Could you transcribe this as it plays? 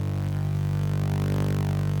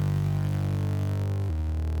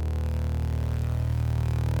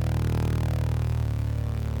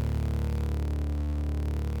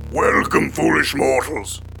Welcome, foolish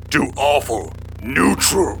mortals, to Awful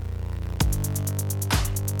Neutral.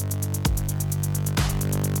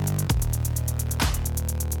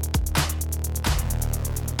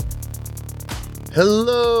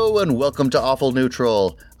 Hello and welcome to Awful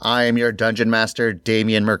Neutral. I am your Dungeon Master,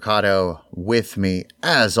 Damian Mercado. With me,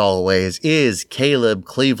 as always, is Caleb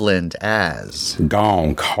Cleveland as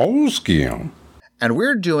Gonkolsky. And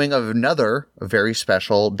we're doing another very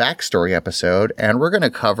special backstory episode, and we're going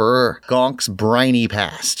to cover Gonk's briny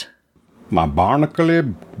past. My barnacly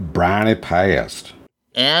briny past.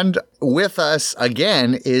 And with us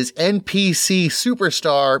again is NPC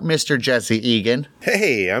superstar Mr. Jesse Egan.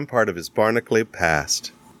 Hey, I'm part of his barnacly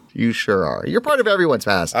past. You sure are. You're part of everyone's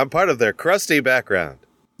past. I'm part of their crusty background.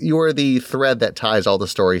 You're the thread that ties all the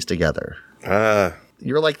stories together.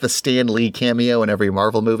 You're like the Stan Lee cameo in every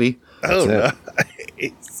Marvel movie. Oh,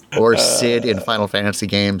 nice. Or Sid in Final Fantasy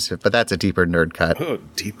games, but that's a deeper nerd cut. Oh,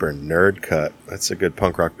 deeper nerd cut. That's a good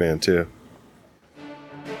punk rock band, too.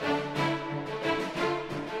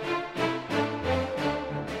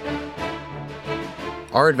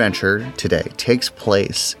 Our adventure today takes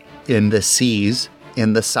place in the seas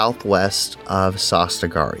in the southwest of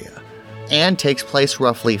Sostagaria, and takes place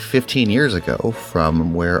roughly 15 years ago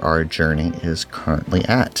from where our journey is currently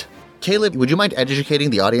at. Caleb, would you mind educating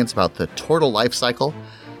the audience about the turtle life cycle?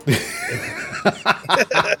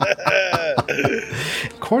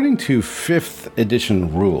 According to 5th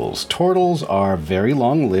edition rules, turtles are very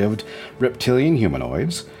long-lived reptilian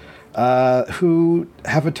humanoids who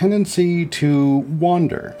have a tendency to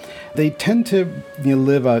wander. They tend to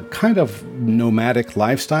live a kind of nomadic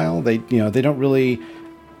lifestyle. They don't really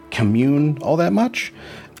commune all that much.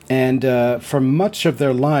 And for much of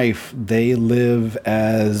their life, they live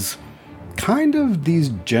as kind of these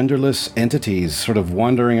genderless entities sort of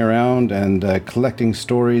wandering around and collecting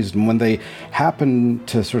stories. And when they happen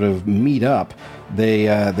to sort of meet up,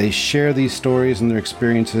 they share these stories and their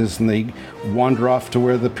experiences, and they wander off to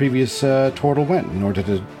where the previous turtle went in order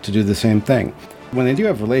to do the same thing. When they do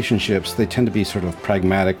have relationships, they tend to be sort of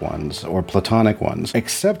pragmatic ones or platonic ones,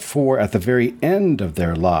 except for at the very end of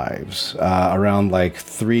their lives, around like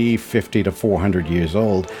 350 to 400 years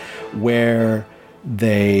old, where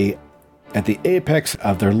they, at the apex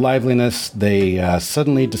of their liveliness, they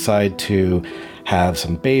suddenly decide to have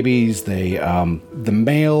some babies. The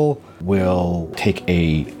male will take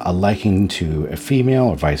a liking to a female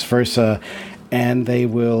or vice versa, and they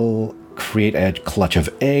will create a clutch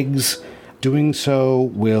of eggs. Doing so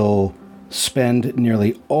will spend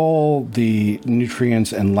nearly all the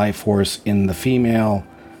nutrients and life force in the female,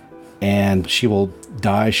 and she will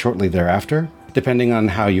die shortly thereafter. Depending on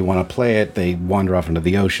how you want to play it, they wander off into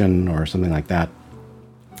the ocean or something like that.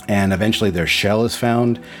 And eventually their shell is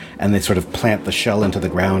found, and they sort of plant the shell into the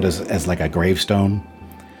ground as like a gravestone.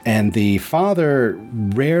 And the father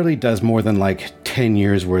rarely does more than like 10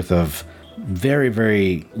 years worth of very,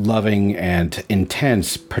 very loving and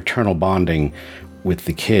intense paternal bonding with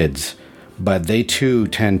the kids. But they too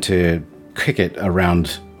tend to kick it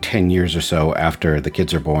around 10 years or so after the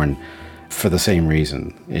kids are born for the same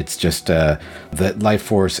reason. It's just that life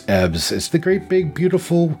force ebbs. It's the great big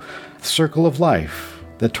beautiful circle of life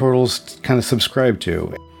that turtles kind of subscribe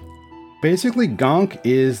to. Basically, Gonk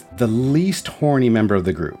is the least horny member of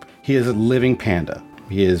the group. He is a living panda.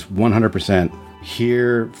 He is 100%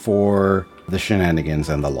 here for the shenanigans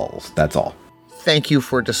and the lulz. That's all. Thank you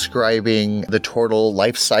for describing the turtle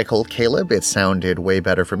life cycle, Caleb. It sounded way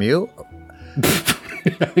better from you.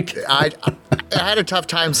 I had a tough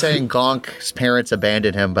time saying Gonk's parents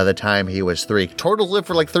abandoned him by the time he was 3. Turtles live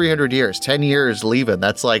for like 300 years. 10 years leaving.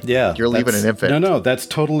 That's like you're leaving an infant. No, that's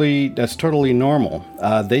totally normal.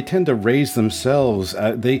 They tend to raise themselves.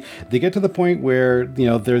 They get to the point where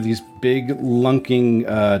they're these big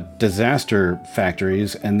lunking disaster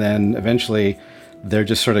factories, and then eventually they're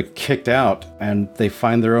just sort of kicked out and they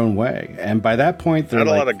find their own way. And by that point, they're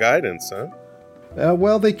Not a lot of guidance, huh?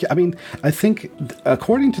 I think,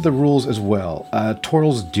 according to the rules as well,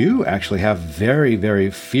 turtles do actually have very,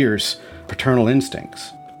 very fierce paternal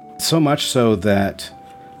instincts. So much so that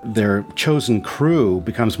their chosen crew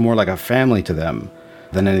becomes more like a family to them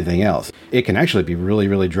than anything else. It can actually be really,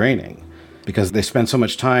 really draining because they spend so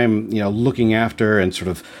much time, looking after and sort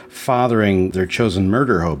of fathering their chosen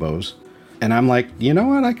murder hobos. And I'm like, you know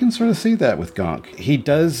what? I can sort of see that with Gonk. He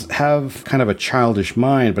does have kind of a childish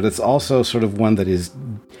mind, but it's also sort of one that is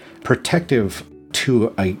protective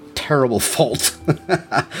to a terrible fault.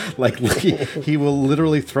 Like he will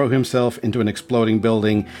literally throw himself into an exploding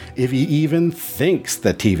building if he even thinks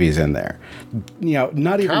that TV's in there. You know,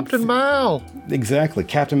 not even Captain Mal. Exactly,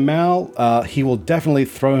 Captain Mal. He will definitely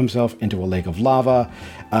throw himself into a lake of lava,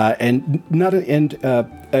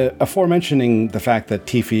 aforementioning the fact that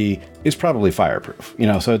Tifi is probably fireproof. You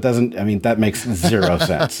know, so it doesn't. I mean, that makes zero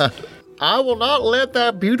sense. I will not let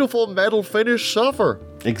that beautiful metal finish suffer.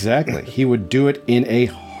 Exactly. He would do it in a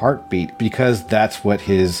heartbeat because that's what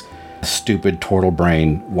his stupid turtle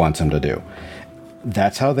brain wants him to do.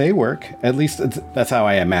 That's how they work. At least that's how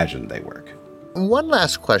I imagine they work. One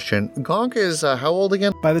last question. Gonk is how old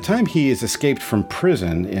again? By the time he is escaped from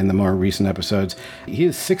prison in the more recent episodes, he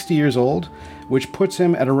is 60 years old, which puts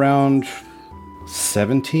him at around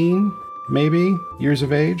 17, maybe, years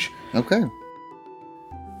of age. Okay.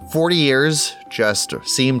 40 years just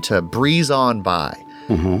seemed to breeze on by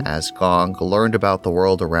as Gonk learned about the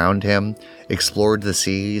world around him, explored the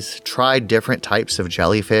seas, tried different types of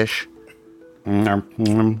jellyfish. No,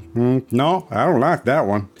 I don't like that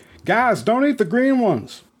one. Guys, don't eat the green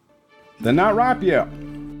ones. They're not ripe yet.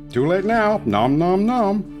 Too late now. Nom, nom,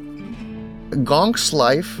 nom. Gonk's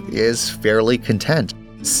life is fairly content,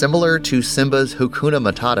 similar to Simba's Hakuna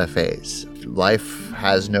Matata phase. Life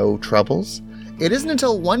has no troubles. It isn't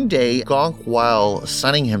until one day, Gonk, while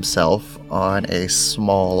sunning himself on a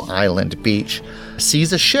small island beach,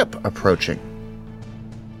 sees a ship approaching.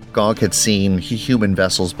 Gonk had seen human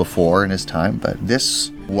vessels before in his time, but this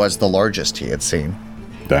was the largest he had seen.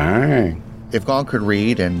 Dang. If Gonk could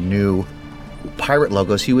read and knew pirate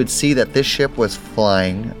logos, he would see that this ship was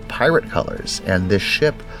flying pirate colors, and this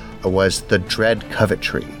ship was the Dread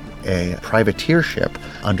Coventry, a privateer ship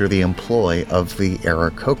under the employ of the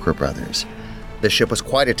Aarakocra brothers. This ship was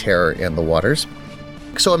quite a terror in the waters.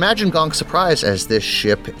 So imagine Gonk's surprise as this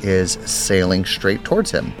ship is sailing straight towards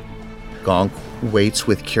him. Gonk waits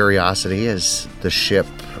with curiosity as the ship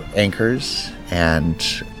anchors, and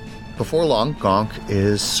before long, Gonk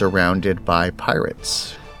is surrounded by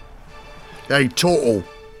pirates. Hey, Turtle.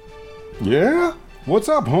 Yeah? What's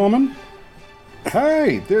up, Harmon?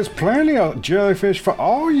 Hey, there's plenty of jellyfish for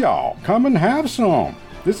all y'all. Come and have some.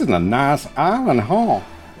 This is a nice island, huh?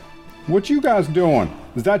 What you guys doing?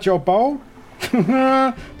 Is that your boat?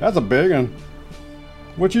 That's a big one.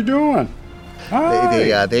 What you doing?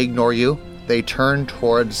 Hi. They ignore you. They turn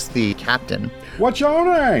towards the captain. What's your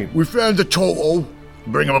name? We found the Turtle.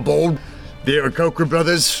 Bring him aboard. The Aarakocra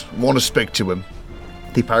brothers want to speak to him.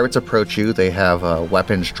 The pirates approach you. They have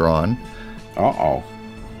weapons drawn. Uh-oh.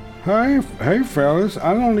 Hey, fellas.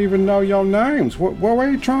 I don't even know your names. What are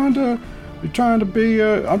you trying to... You're trying to be,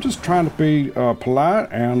 I'm just trying to be polite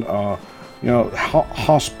and,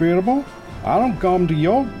 hospitable. I don't come to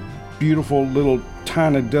your beautiful little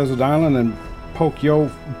tiny desert island and poke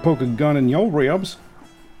a gun in your ribs.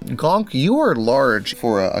 Gonk, you are large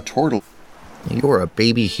for a turtle. You are a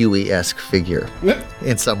Baby Huey-esque figure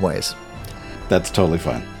in some ways. That's totally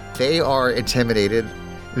fine. They are intimidated.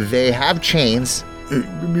 They have chains.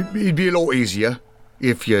 It'd be a lot easier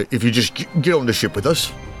if you just get on the ship with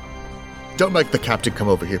us. Don't make the captain come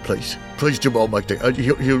over here, please. Please do not make the...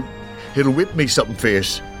 He'll whip me something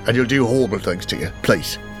fierce, and he'll do horrible things to you.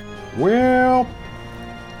 Please. Well,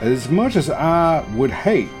 as much as I would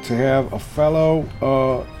hate to have a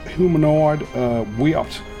fellow humanoid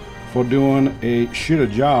whipped for doing a shitter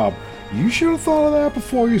job, you should have thought of that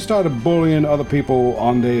before you started bullying other people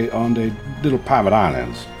on the little private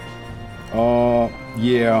islands.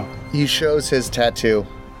 Yeah. He shows his tattoo,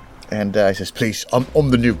 and he says, Please, I'm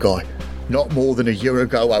the new guy. Not more than a year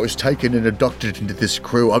ago, I was taken and inducted into this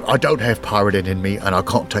crew. I don't have pirating in me, and I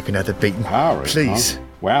can't take another beating. Pirate, Please. Huh?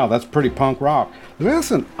 Wow, that's pretty punk rock.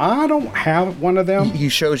 Listen, I don't have one of them. He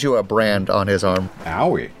shows you a brand on his arm.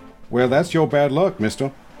 Owie. Well, that's your bad luck,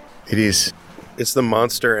 mister. It is. It's the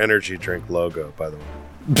Monster Energy drink logo, by the way.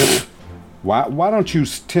 Why don't you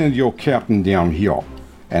send your captain down here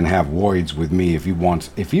and have words with me if he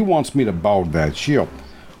wants me to board that ship?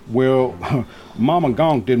 Well, Mama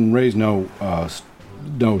Gonk didn't raise no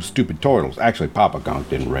stupid turtles. Actually, Papa Gonk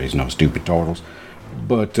didn't raise no stupid turtles.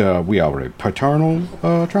 But we are a paternal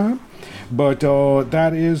tribe. But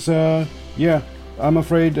that is, yeah, I'm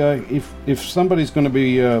afraid if somebody's going to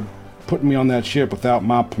be putting me on that ship without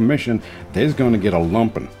my permission, they's going to get a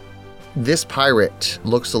lumping. This pirate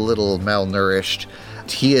looks a little malnourished.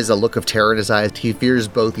 He has a look of terror in his eyes. He fears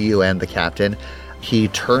both you and the captain. He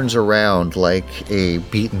turns around like a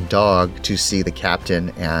beaten dog to see the captain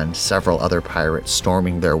and several other pirates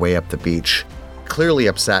storming their way up the beach. Clearly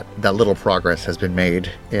upset that little progress has been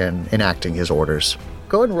made in enacting his orders.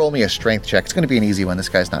 Go ahead and roll me a strength check. It's going to be an easy one. This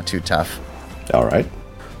guy's not too tough. All right.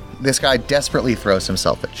 This guy desperately throws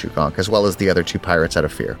himself at you, Gonk, as well as the other 2 pirates out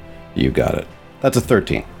of fear. You got it. That's a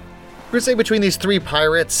 13. We're going to say between these 3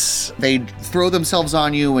 pirates, they throw themselves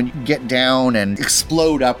on you and get down and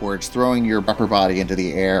explode upwards, throwing your upper body into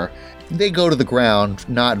the air. They go to the ground,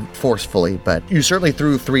 not forcefully, but you certainly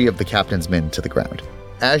threw 3 of the captain's men to the ground.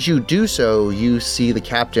 As you do so, you see the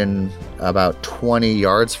captain about 20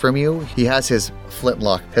 yards from you. He has his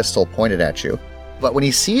flintlock pistol pointed at you. But when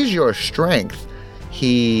he sees your strength,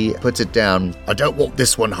 he puts it down. I don't want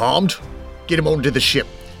this one harmed. Get him onto the ship.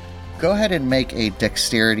 Go ahead and make a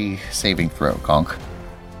dexterity saving throw, Gonk.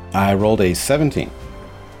 I rolled a 17.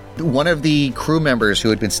 One of the crew members who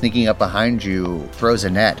had been sneaking up behind you throws a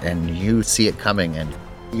net, and you see it coming, and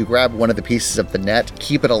you grab one of the pieces of the net,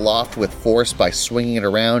 keep it aloft with force by swinging it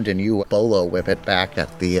around, and you bolo whip it back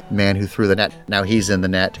at the man who threw the net. Now he's in the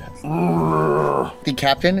net. The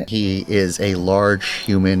captain, he is a large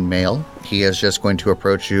human male. He is just going to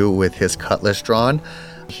approach you with his cutlass drawn.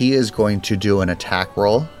 He is going to do an attack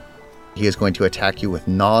roll. He is going to attack you with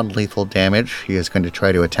non-lethal damage. He is going to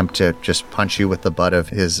try to attempt to just punch you with the butt of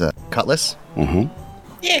his cutlass. Mm-hmm.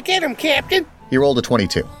 Yeah, get him, Captain. He rolled a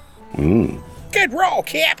 22. Good roll,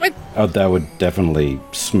 Captain. Oh, that would definitely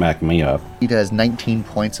smack me up. He does 19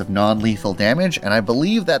 points of non-lethal damage, and I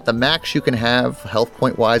believe that the max you can have health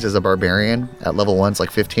point-wise as a barbarian at level 1 is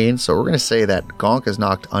like 15, so we're going to say that Gonk is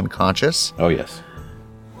knocked unconscious. Oh, yes.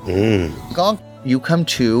 Gonk, you come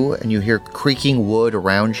to, and you hear creaking wood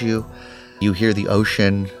around you. You hear the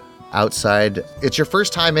ocean outside. It's your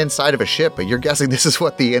first time inside of a ship, but you're guessing this is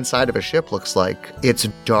what the inside of a ship looks like. It's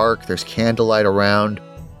dark. There's candlelight around.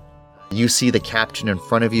 You see the captain in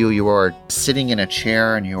front of you. You are sitting in a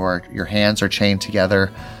chair, and your hands are chained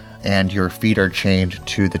together, and your feet are chained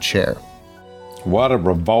to the chair. What a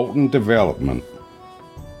revolting development.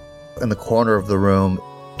 In the corner of the room,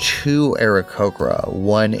 2 Aarakocra,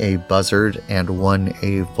 one a buzzard and one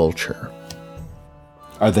a vulture.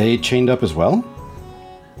 Are they chained up as well?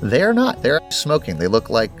 They are not. They're smoking. They look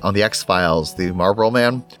like on the X-Files, the Marlboro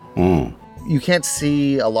Man. You can't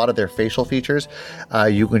see a lot of their facial features.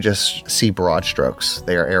 You can just see broad strokes.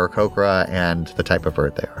 They are Aarakocra and the type of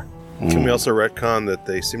bird they are. Can we also retcon that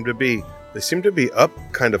they seem to be up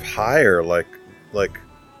kind of higher, like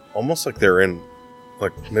almost like they're in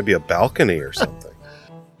like maybe a balcony or something.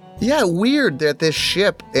 Yeah, weird that this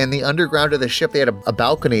ship, in the underground of the ship, they had a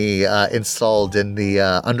balcony installed in the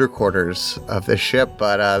underquarters of the ship,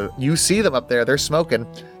 but you see them up there. They're smoking,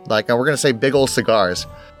 like, we're going to say big old cigars.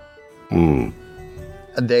 And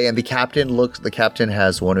the captain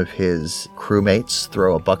has one of his crewmates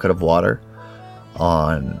throw a bucket of water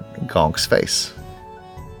on Gonk's face.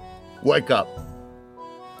 Wake up.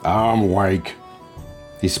 I'm awake.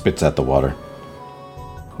 He spits at the water.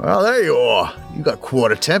 Well, there you are. You got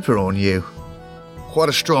quite a temper on you. Quite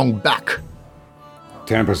a strong back.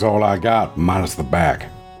 Temper's all I got, minus the back.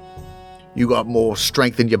 You got more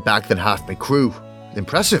strength in your back than half my crew.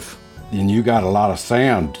 Impressive. And you got a lot of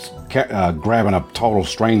sand grabbing a total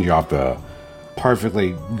stranger off the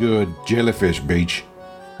perfectly good jellyfish beach.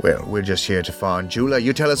 Well, we're just here to find Jula.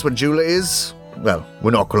 You tell us what Jula is? Well,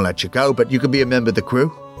 we're not going to let you go, but you can be a member of the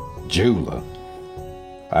crew. Jula?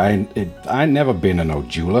 I ain't never been to no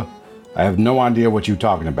Jula. I have no idea what you're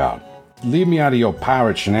talking about. Leave me out of your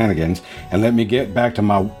pirate shenanigans and let me get back to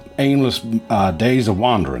my aimless days of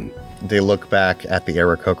wandering. They look back at the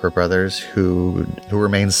Aarakocra brothers, who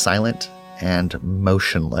remain silent and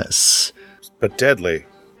motionless. But deadly.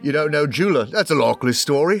 You don't know Jula? That's a likely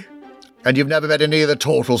story. And you've never met any of the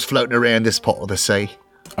turtles floating around this part of the sea?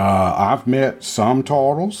 I've met some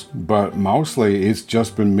turtles, but mostly it's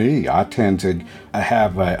just been me. I tend to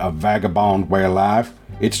have a vagabond way of life.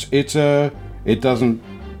 It doesn't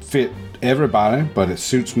fit everybody, but it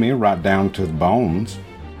suits me right down to the bones.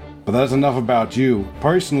 But that's enough about you.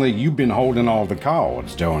 Personally, you've been holding all the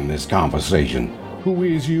cards during this conversation. Who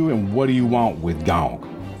is you and what do you want with Gonk?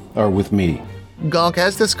 Or with me? Gonk,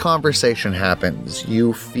 as this conversation happens,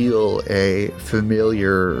 you feel a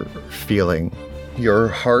familiar feeling. Your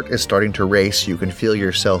heart is starting to race. You can feel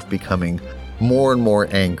yourself becoming more and more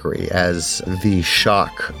angry as the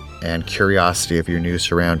shock and curiosity of your new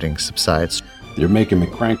surroundings subsides. You're making me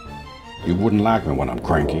cranky. You wouldn't like me when I'm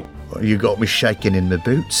cranky. Well, you got me shaking in my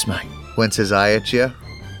boots, mate. Winks his eye at you.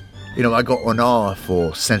 You know, I got an eye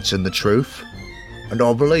for sensing the truth, and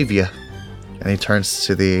I believe you. And he turns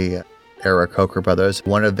to the Aarakocra brothers.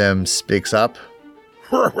 One of them speaks up.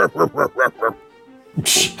 Run!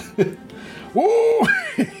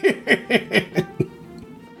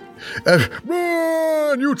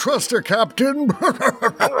 You trust her, Captain?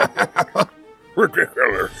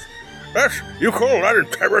 Ridiculous. You call that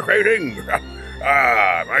interrogating?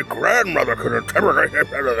 My my grandmother could interrogate him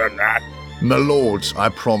better than that. My lords, I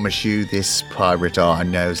promise you this pirate eye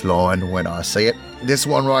knows lion when I see it. This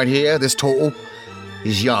one right here, this turtle,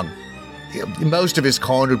 is young. Most of his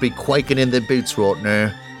kind would be quaking in their boots right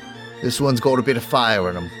now. This one's got a bit of fire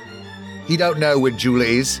in him. He don't know where Jula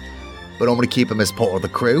is, but I'm going to keep him as part of the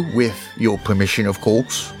crew, with your permission, of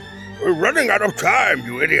course. We're running out of time,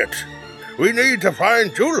 you idiot. We need to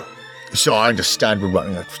find Jula. So I understand we're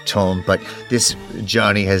running out of time, but this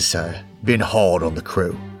journey has been hard on the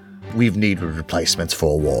crew. We've needed replacements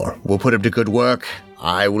for a war. We'll put him to good work.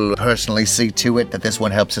 I will personally see to it that this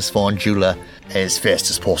one helps us find Jula as fast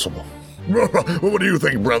as possible. What do you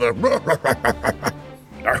think, brother?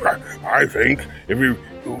 I think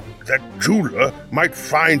that Jula might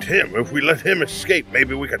find him. If we let him escape,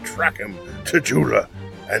 maybe we could track him to Jula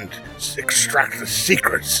and extract the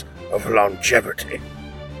secrets of longevity.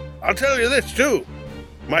 I'll tell you this, too.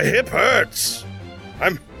 My hip hurts.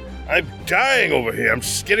 I'm dying over here. I'm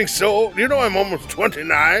getting so old. You know I'm almost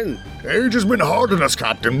 29. Age has been hard on us,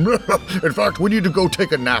 Captain. In fact, we need to go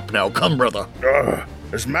take a nap now. Come, brother.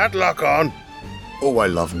 Is Matlock on? Oh, I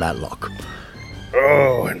love Matlock.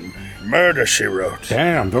 Oh, and Murder, She Wrote.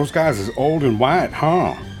 Damn, those guys is old and white,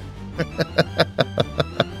 huh?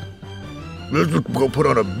 Let's go put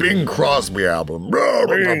on a Bing Crosby album.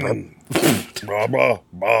 Bing. Blah, blah,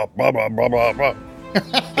 blah, blah, blah, blah, blah.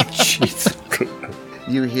 Jeez.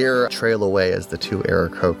 You hear trail away as the two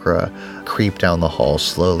Aarakocra creep down the hall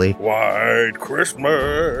slowly. White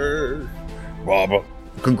Christmas. Blah, blah.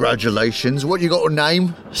 Congratulations. What you got a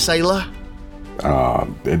name, sailor?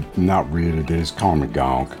 Not really. They just call me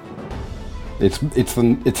Gonk.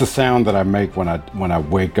 It's a sound that I make when I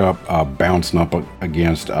wake up, bouncing up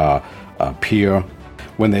against a pier.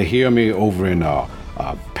 When they hear me over in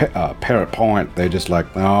Parrot Point, they're just like,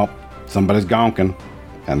 oh, somebody's gonking.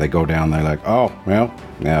 And they go down there like, oh, well,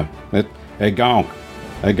 yeah, hey, Gonk.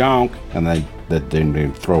 And they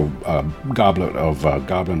throw a goblet of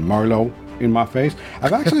Goblin Merlot in my face.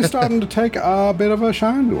 I've actually started to take a bit of a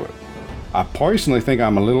shine to it. I personally think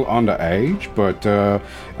I'm a little underage, but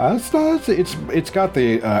it's got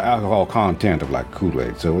the alcohol content of like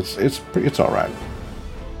Kool-Aid, so it's all right.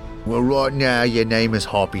 Well, right now, your name is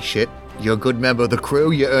Hoppy Shit. You're a good member of the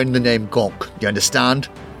crew. You earned the name Gonk. You understand?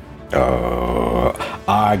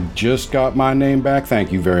 I just got my name back.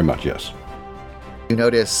 Thank you very much, yes. You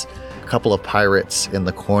notice a couple of pirates in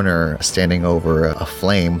the corner standing over a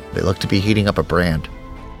flame. They look to be heating up a brand.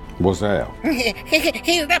 What's that? Heat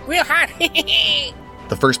it up real hot.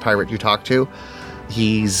 The first pirate you talk to,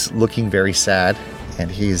 he's looking very sad,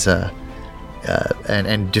 and he's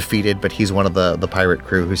and defeated, but he's one of the pirate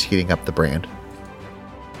crew who's heating up the brand.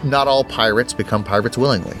 Not all pirates become pirates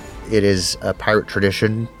willingly. It is a pirate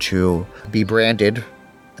tradition to be branded.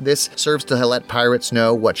 This serves to let pirates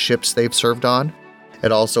know what ships they've served on.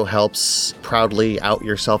 It also helps proudly out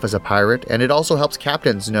yourself as a pirate, and it also helps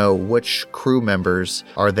captains know which crew members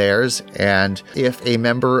are theirs and if a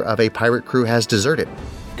member of a pirate crew has deserted.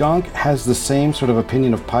 Gonk has the same sort of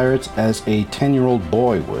opinion of pirates as a 10-year-old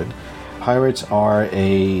boy would. Pirates are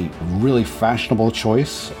a really fashionable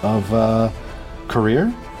choice of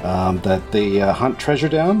career. That they hunt treasure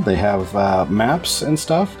down, they have maps and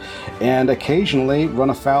stuff, and occasionally run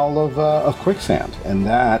afoul of quicksand. And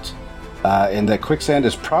that quicksand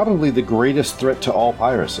is probably the greatest threat to all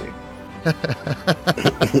piracy.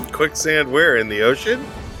 Quicksand where? In the ocean?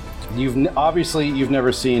 You've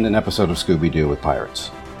never seen an episode of Scooby-Doo with pirates.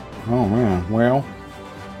 Oh man, well,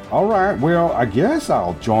 all right, well, I guess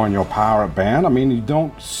I'll join your pirate band. I mean, you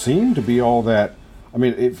don't seem to be all that. I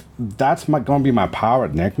mean, if that's going to be my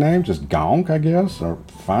pirate nickname, just Gonk, I guess, or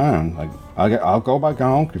fine. Like, I'll go by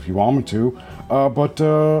Gonk if you want me to. But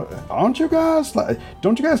don't you guys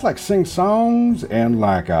like sing songs and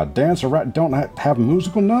like dance around? Don't have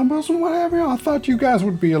musical numbers and what have you? I thought you guys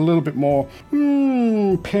would be a little bit more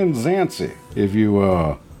Penzancy, if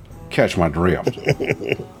you catch my drift.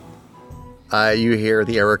 You hear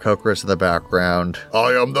the Aarakocras in the background.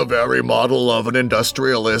 I am the very model of an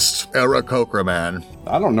industrialist, Aarakocra man.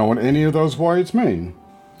 I don't know what any of those words mean.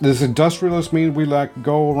 Does industrialist mean we like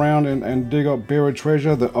go around and dig up buried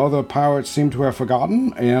treasure that other pirates seem to have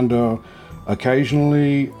forgotten and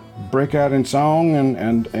occasionally break out in song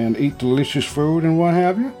and eat delicious food and what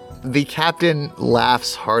have you? The captain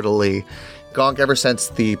laughs heartily. Gonk, ever since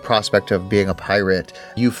the prospect of being a pirate,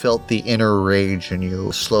 you felt the inner rage and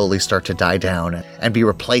you slowly start to die down and be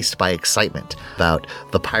replaced by excitement about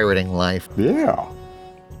the pirating life. Yeah.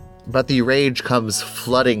 But the rage comes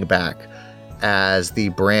flooding back as the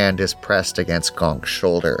brand is pressed against Gonk's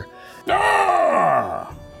shoulder.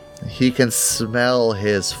 Ah! He can smell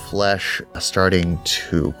his flesh starting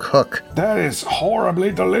to cook. That is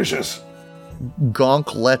horribly delicious.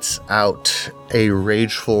 Gonk lets out a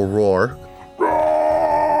rageful roar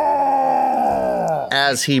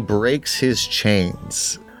as he breaks his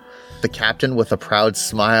chains. The captain, with a proud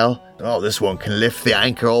smile, "Oh, this one can lift the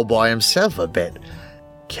anchor all by himself a bit."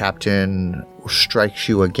 Captain strikes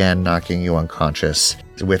you again, knocking you unconscious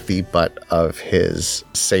with the butt of his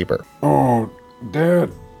saber. Oh,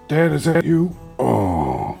 Dad, is that you?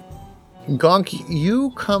 Oh. Gonk,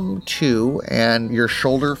 you come to, and your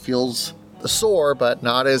shoulder feels sore, but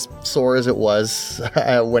not as sore as it was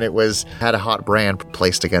when it had a hot brand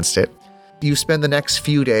placed against it. You spend the next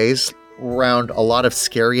few days around a lot of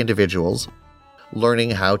scary individuals,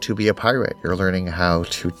 learning how to be a pirate. You're learning how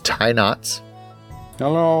to tie knots.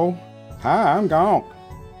 Hello. Hi, I'm Gonk.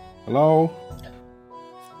 Hello.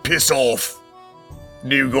 Piss off,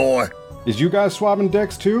 new guy. Is you guys swabbing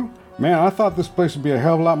decks too? Man, I thought this place would be a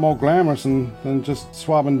hell of a lot more glamorous than just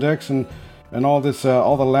swabbing decks and all this,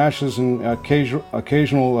 all the lashes and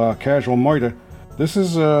occasional casual murder. This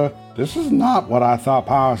is not what I thought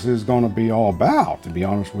piracy is going to be all about, to be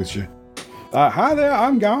honest with you. Hi there,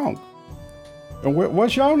 I'm Gonk. And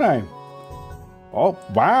what's your name? Oh,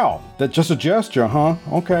 wow. That's just a gesture, huh?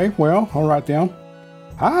 Okay, well, all right then.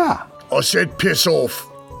 Hi. I said piss off.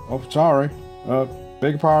 Oh, sorry.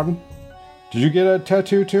 Beg your pardon. Did you get a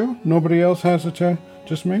tattoo too? Nobody else has a tattoo?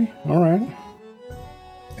 Just me? All right.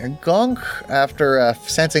 And Gonk, after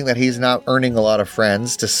sensing that he's not earning a lot of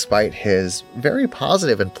friends despite his very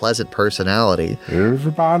positive and pleasant personality,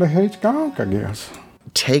 Everybody hates Gonk, I guess.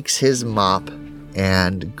 takes his mop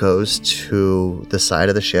and goes to the side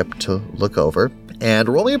of the ship to look over. And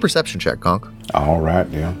roll me a perception check, Gonk. All right,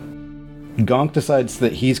 then. Gonk decides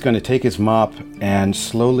that he's going to take his mop and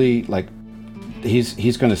slowly,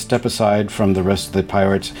 he's going to step aside from the rest of the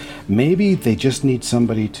pirates. Maybe they just need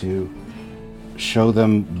somebody to show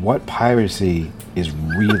them what piracy is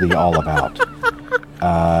really all about.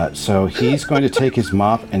 So he's going to take his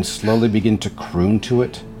mop and slowly begin to croon to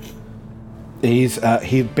it.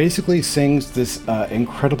 He basically sings this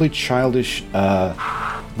incredibly childish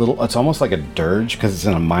it's almost like a dirge because it's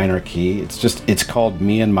in a minor key. It's called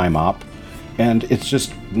Me and My Mop. And it's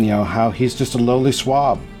just, how he's just a lowly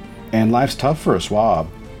swab. And life's tough for a swab.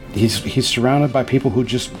 He's surrounded by people who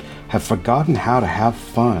just have forgotten how to have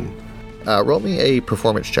fun. Roll me a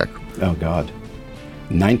performance check. Oh, God.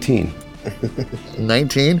 19.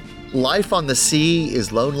 19. Life on the sea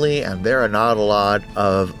is lonely, and there are not a lot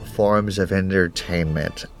of forms of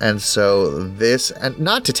entertainment. And so this, and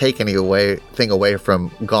not to take anything away from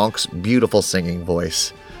Gonk's beautiful singing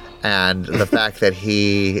voice, and the fact that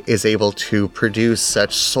he is able to produce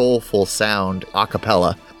such soulful sound a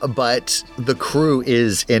cappella, but the crew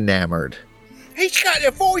is enamored. He's got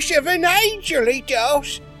the voice of an angel, he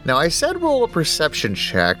does. Now, I said roll a perception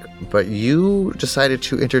check, but you decided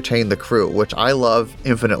to entertain the crew, which I love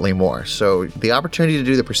infinitely more. So the opportunity to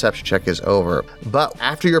do the perception check is over. But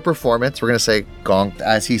after your performance, we're going to say Gonk,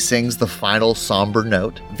 as he sings the final somber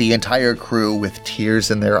note, the entire crew, with tears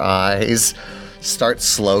in their eyes, start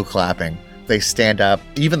slow clapping. They stand up.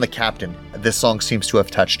 Even the captain, this song seems to have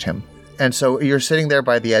touched him. And so you're sitting there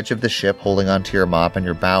by the edge of the ship, holding onto your mop, and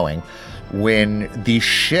you're bowing, when the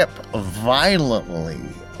ship violently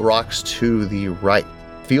rocks to the right.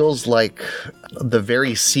 Feels like the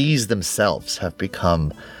very seas themselves have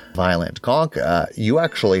become violent. Gonk, you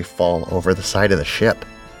actually fall over the side of the ship.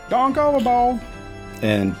 Gonk overboard!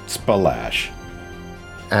 And splash.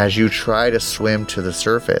 As you try to swim to the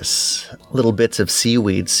surface, little bits of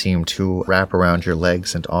seaweed seem to wrap around your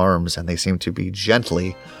legs and arms, and they seem to be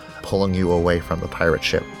gently pulling you away from the pirate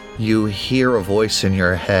ship. You hear a voice in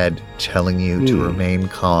your head telling you to remain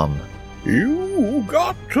calm. You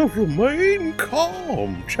got to remain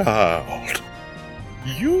calm, child.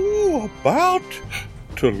 You about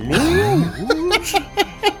to lose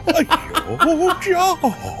your job.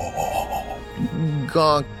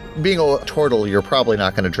 Gonk, being a turtle, you're probably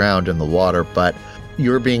not going to drown in the water, but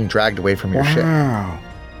you're being dragged away from your ship. Wow.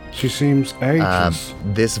 She seems anxious.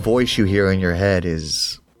 This voice you hear in your head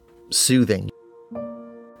is soothing.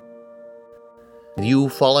 You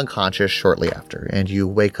fall unconscious shortly after, and you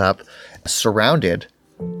wake up surrounded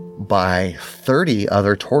by 30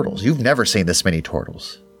 other turtles. You've never seen this many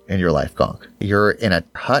turtles in your life, Gonk. You're in a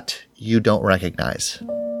hut you don't recognize.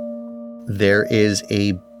 There is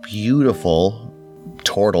a beautiful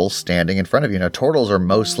turtle standing in front of you. Now, turtles are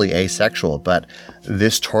mostly asexual, but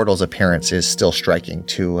this turtle's appearance is still striking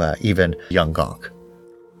to even young Gonk.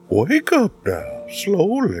 Wake up now,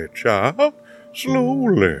 slowly, child,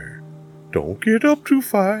 slowly. Don't get up too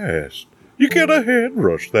fast. You get a head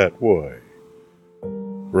rush that way.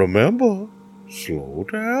 Remember, slow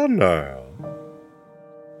down now.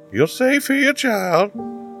 You're safe here, child.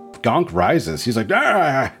 Gonk rises. He's like,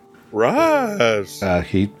 ah! Rise.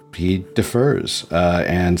 He defers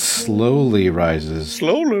and slowly rises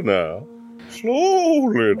Slowly now.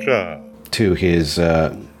 Slowly, child. to his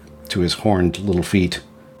horned little feet,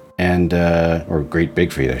 and or great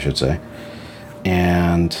big feet, I should say,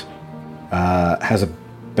 and has a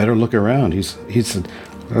better look around. He's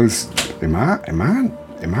am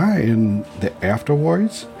I in the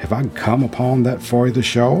afterwards? Have I come upon that for the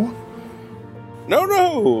show?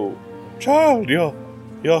 No. Child,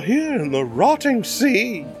 you're here in the rotting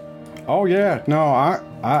sea. Oh yeah, no,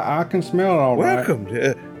 I can smell it all right. Welcome.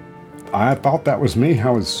 I thought that was me.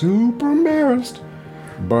 I was super embarrassed,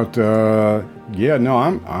 but yeah, no,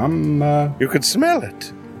 I'm You can smell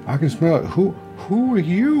it. I can smell it. Who are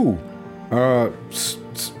you?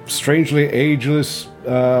 Strangely ageless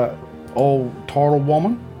old turtle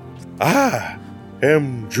woman. I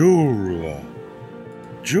am Jula.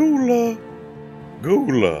 Jula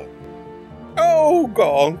Gula. Oh,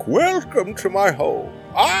 Gonk, welcome to my home.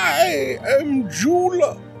 I am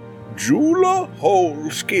Jula. Jula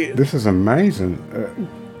Holeskin. This is amazing.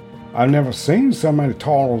 I've never seen so many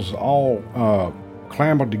turtles all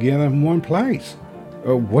clambered together in one place.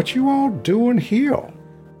 What you all doing here?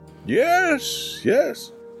 Yes.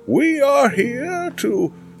 We are here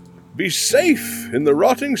to be safe in the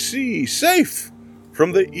rotting sea, safe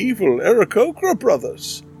from the evil Aarakocra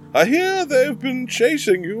brothers. I hear they've been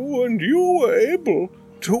chasing you, and you were able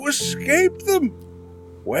to escape them.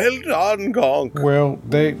 Well done, Gonk. Well,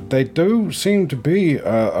 they do seem to be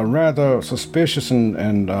a rather suspicious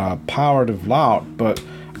and pirative lot, but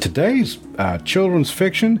today's children's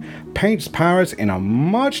fiction paints pirates in a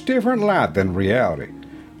much different light than reality.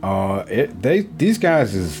 These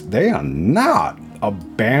guys they are not a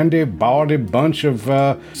bandy-baldy bunch of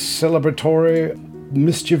celebratory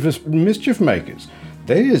mischief makers.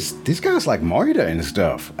 These guys like murder and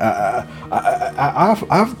stuff.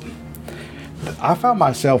 I found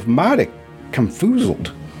myself mighty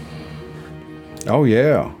confused. Oh,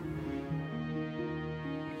 yeah.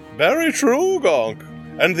 Very true, Gonk.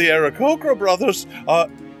 And the Aarakocra brothers are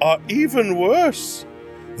even worse.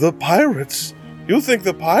 The pirates. You think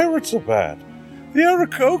the pirates are bad. The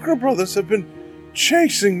Aarakocra brothers have been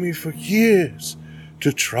chasing me for years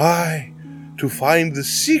to try to find the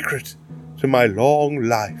secret to my long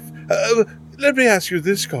life. Let me ask you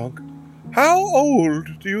this, Gonk. How old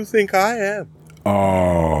do you think I am?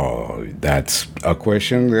 Oh, that's a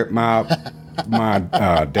question that my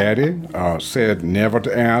daddy said never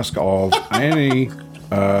to ask of any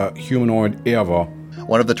humanoid ever.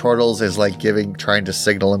 One of the turtles is like trying to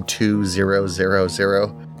signal him 2000.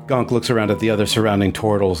 Gonk looks around at the other surrounding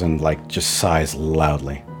turtles and just sighs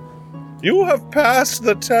loudly. You have passed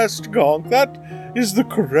the test, Gonk. That is the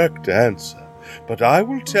correct answer. But I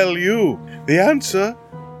will tell you, the answer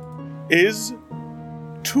is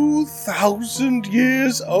 2,000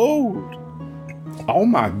 years old. Oh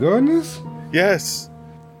my goodness. Yes,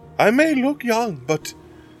 I may look young, but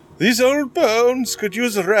these old bones could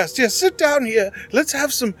use a rest. Yes, sit down here. Let's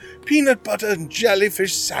have some peanut butter and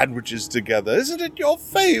jellyfish sandwiches together. Isn't it your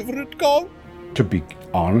favorite, Gonk? To be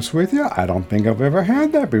honest with you, I don't think I've ever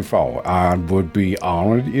had that before. I would be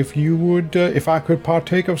honored if you would, if I could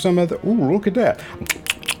partake of some of the... Ooh, look at that.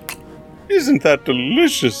 Isn't that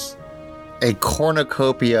delicious? A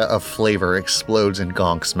cornucopia of flavor explodes in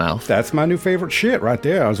Gonk's mouth. That's my new favorite shit right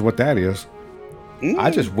there, is what that is. I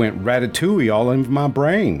just went ratatouille all in my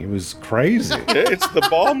brain. It was crazy. It's the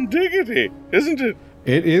bomb diggity, isn't it?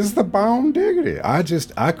 It is the bomb diggity.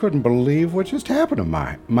 I couldn't believe what just happened to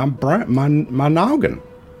my noggin.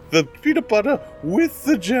 The peanut butter with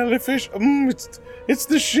the jellyfish. It's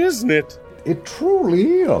the shiznit. It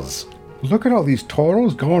truly is. Look at all these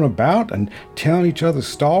turtles going about and telling each other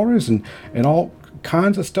stories and all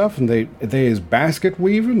kinds of stuff, and they is basket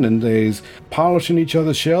weaving and they's polishing each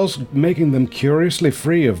other's shells, making them curiously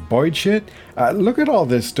free of bird shit. Look at all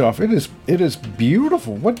this stuff. It is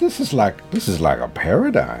beautiful. What this is like a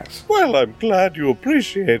paradise. Well, I'm glad you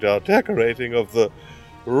appreciate our decorating of the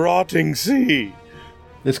rotting sea.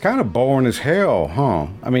 It's kind of boring as hell, huh?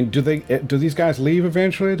 I mean, do these guys leave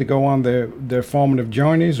eventually to go on their formative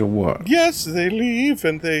journeys or what? Yes, they leave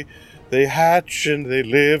and they hatch and they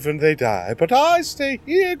live and they die. But I stay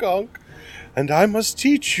here, Gonk, and I must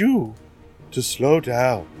teach you to slow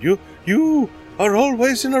down. You are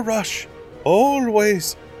always in a rush,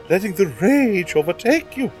 always letting the rage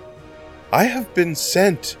overtake you. I have been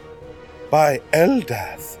sent by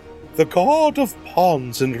Eldath, the god of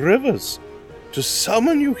ponds and rivers, to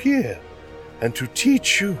summon you here and to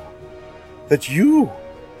teach you that you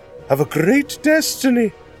have a great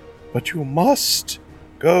destiny, but you must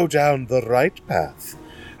go down the right path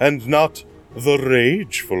and not the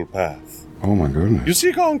rageful path. Oh my goodness. You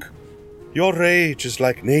see, Gonk, your rage is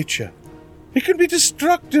like nature. It can be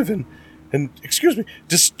destructive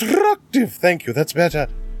destructive, thank you, that's better,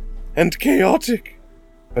 and chaotic,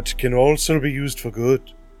 but it can also be used for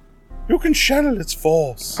good. You can channel its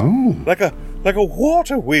force. Oh. Like a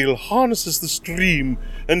water wheel harnesses the stream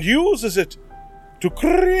and uses it to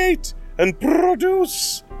create and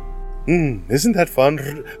produce. Isn't that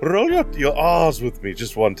fun? Roll your R's with me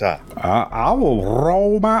just one time. I will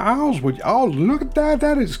roll my R's with you. Oh, look at that.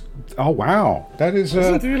 That is... Oh, wow. That is...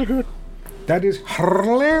 Isn't that really good? That is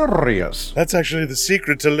hilarious. That's actually the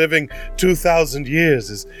secret to living 2,000 years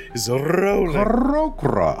is rolling.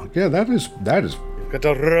 Krokra. Yeah, that is... Got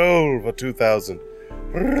to roll for 2,000.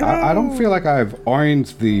 I don't feel like I've earned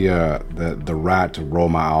the right to roll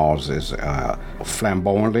my R's as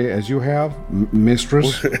flamboyantly as you have,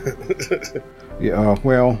 mistress. Yeah,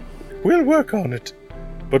 well... We'll work on it.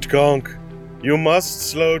 But Gonk, you must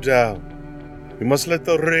slow down. You must let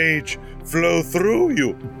the rage flow through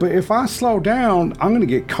you. But if I slow down, I'm going to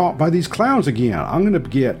get caught by these clowns again. I'm going to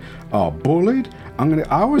get bullied.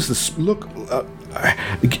 I was the... Look...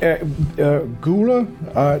 Gula,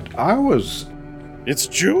 I was... It's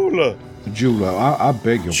Jula. Jula, I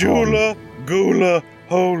beg your Jula pardon. Gula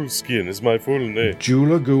Holeskin is my full name.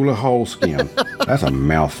 Jula Gula Holeskin. That's a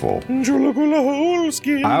mouthful. Jula Gula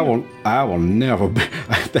Holeskin. I will never be...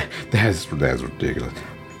 That's ridiculous.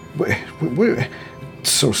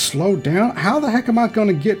 So slow down? How the heck am I going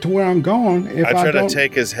to get to where I'm going if I try don't... to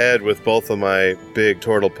take his head with both of my big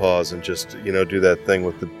turtle paws and just, do that thing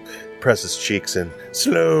with the... press his cheeks in.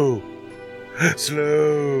 Slow.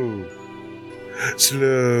 Slow.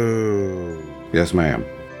 Slow. Yes, ma'am.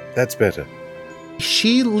 That's better.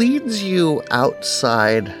 She leads you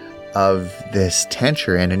outside of this tent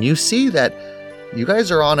you're in, and you see that you guys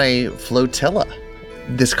are on a flotilla.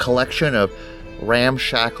 This collection of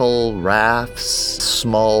ramshackle rafts,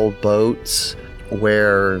 small boats,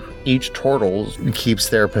 where each turtle keeps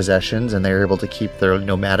their possessions and they're able to keep their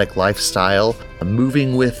nomadic lifestyle,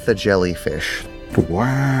 moving with the jellyfish.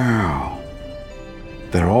 Wow.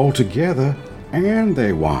 They're all together and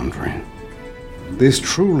they're wandering. This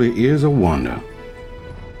truly is a wonder.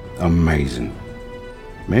 Amazing.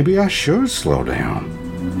 Maybe I should slow down.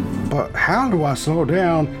 But how do I slow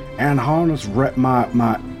down and harness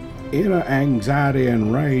my inner anxiety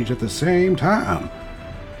and rage at the same time?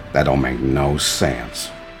 That don't make no sense.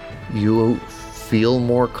 You feel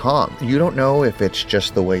more calm. You don't know if it's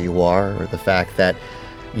just the way you are or the fact that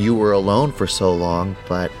you were alone for so long,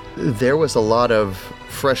 but there was a lot of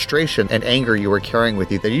frustration and anger you were carrying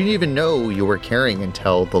with you that you didn't even know you were carrying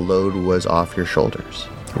until the load was off your shoulders.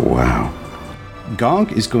 Wow.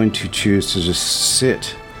 Gonk is going to choose to just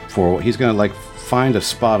sit he's going to find a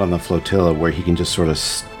spot on the flotilla where he can just sort of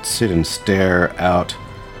sit and stare out,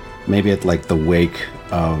 maybe at the wake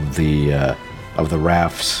of the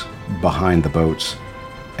rafts behind the boats,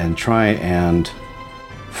 and try and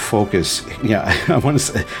focus. Yeah, I don't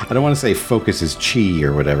want to say focus his chi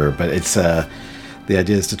or whatever, but it's the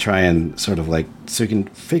idea is to try and sort of so he can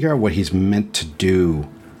figure out what he's meant to do.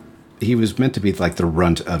 He was meant to be the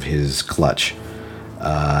runt of his clutch,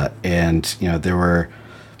 and there were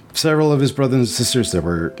several of his brothers and sisters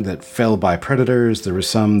that fell by predators. There were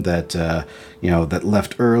some that that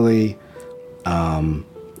left early.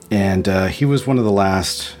 And he was one of the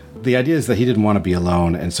last. The idea is that he didn't want to be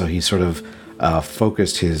alone, and so he sort of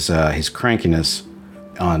focused his crankiness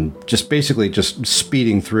on just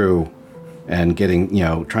speeding through and getting,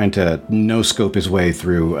 trying to no-scope his way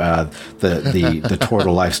through the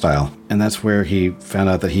turtle lifestyle. And that's where he found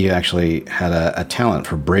out that he actually had a talent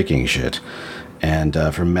for breaking shit and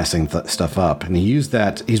for messing stuff up. And he's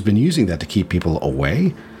been using that to keep people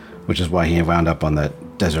away, which is why he wound up on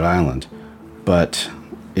that desert island. But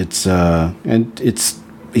it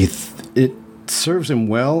serves him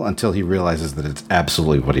well until he realizes that it's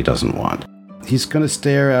absolutely what he doesn't want. He's going to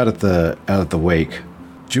stare out at the wake.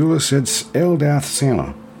 Jula said Eldath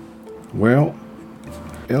Santa. Well,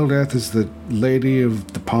 Eldath is the lady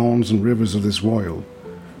of the ponds and rivers of this world.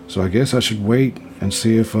 So I guess I should wait and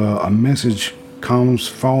see if a message comes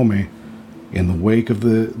for me in the wake of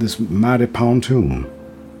this mighty pontoon.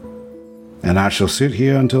 And I shall sit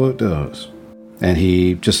here until it does. And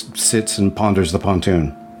he just sits and ponders the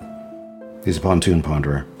pontoon. He's a pontoon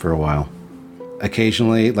ponderer for a while.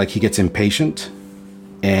 Occasionally, he gets impatient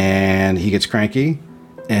and he gets cranky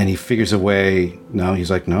and he figures a way. No, he's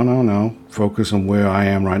like, no. Focus on where I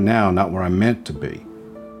am right now, not where I'm meant to be.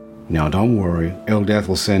 Now, don't worry. Eldath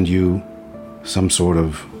will send you some sort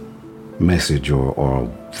of message or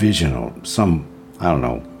vision or some, I don't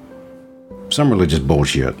know, some religious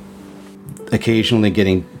bullshit. Occasionally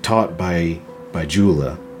getting taught by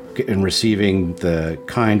Jula and receiving the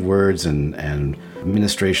kind words and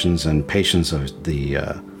ministrations and patience of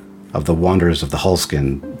the wanderers of the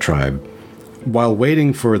Hulskin tribe, while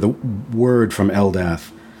waiting for the word from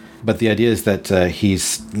Eldath. But the idea is that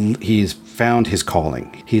he's found his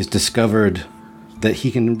calling. He's discovered that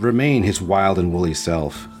he can remain his wild and woolly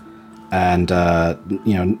self, and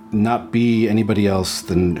not be anybody else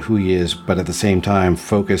than who he is, but at the same time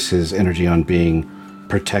focus his energy on being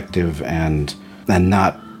protective and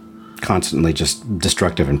not constantly just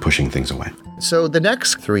destructive and pushing things away. So the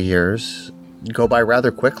next 3 years go by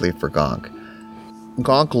rather quickly for Gonk.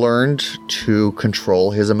 Gonk learned to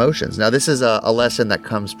control his emotions. Now, this is a lesson that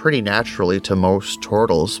comes pretty naturally to most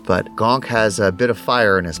turtles, but Gonk has a bit of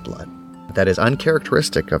fire in his blood that is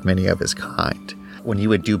uncharacteristic of many of his kind. When he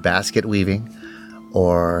would do basket weaving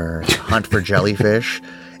or hunt for jellyfish,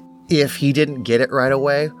 if he didn't get it right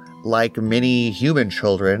away, like many human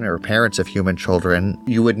children or parents of human children,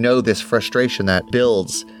 you would know this frustration that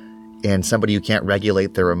builds in somebody who can't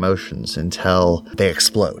regulate their emotions until they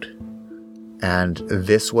explode. And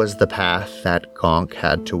this was the path that Gonk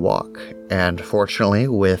had to walk. And fortunately,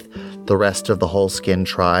 with the rest of the Hulskin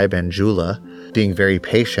tribe and Jula being very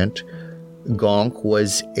patient, Gonk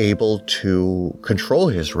was able to control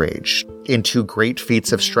his rage into great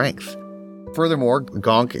feats of strength. Furthermore,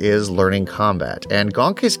 Gonk is learning combat, and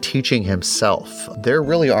Gonk is teaching himself. There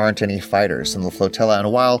really aren't any fighters in the flotilla,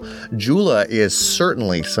 and while Jula is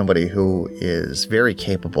certainly somebody who is very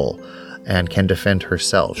capable and can defend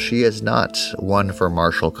herself, she is not one for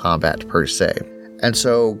martial combat per se. And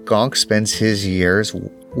so Gonk spends his years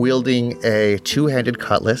wielding a two-handed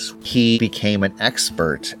cutlass. He became an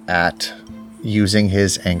expert at using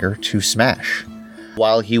his anger to smash.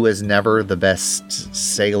 While he was never the best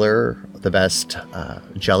sailor, the best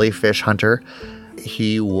jellyfish hunter,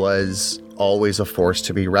 he was always a force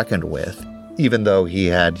to be reckoned with, even though he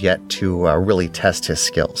had yet to really test his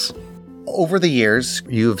skills. Over the years,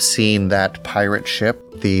 you've seen that pirate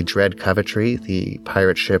ship, the Dread Coventry, the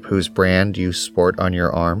pirate ship whose brand you sport on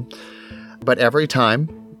your arm. But every time,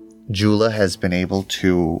 Jula has been able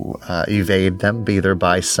to evade them, either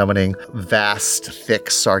by summoning vast, thick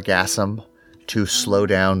sargassum to slow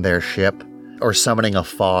down their ship, or summoning a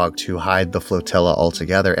fog to hide the flotilla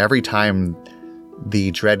altogether. Every time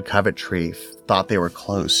the Dread Coventry thought they were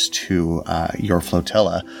close to your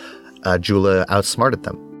flotilla, Jula outsmarted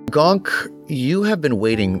them. Gonk, you have been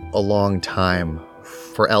waiting a long time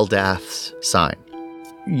for Eldath's sign.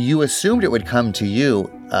 You assumed it would come to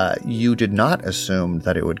you. You did not assume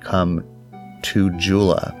that it would come to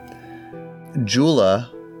Jula.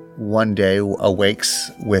 Jula one day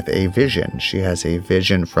awakes with a vision. She has a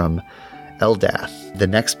vision from Eldath, the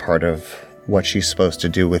next part of what she's supposed to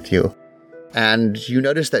do with you. And you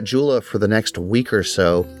notice that Jula, for the next week or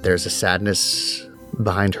so, there's a sadness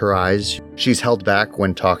behind her eyes. She's held back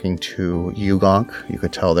when talking to you, Gonk. You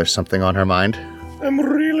could tell there's something on her mind. I'm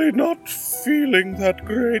really not feeling that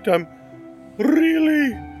great. I'm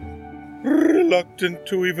really reluctant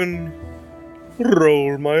to even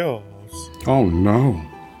roll my R's. Oh, no.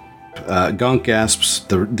 Gonk gasps,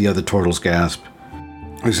 the other turtles gasp.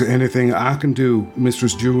 Is there anything I can do,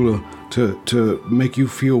 Mistress Jula, to make you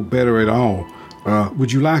feel better at all?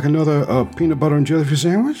 Would you like another peanut butter and jellyfish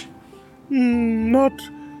sandwich? Not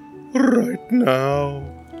right now.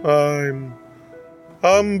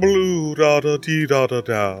 I'm blue,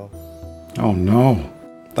 da-da-dee-da-da-da. Oh, no.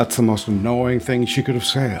 That's the most annoying thing she could have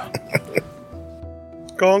said.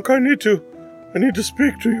 Gonk, I need to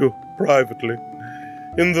speak to you privately.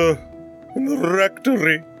 In the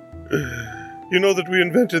rectory. You know that we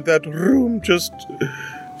invented that room just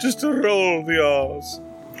to roll the R's.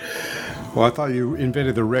 Well, I thought you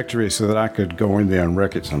invented the rectory so that I could go in there and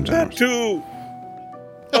wreck it sometimes. That too.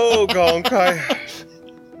 Oh, Gonk,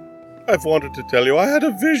 I've wanted to tell you. I had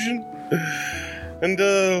a vision. And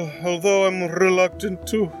although I'm reluctant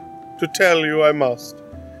to tell you, I must.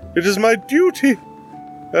 It is my duty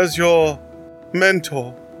as your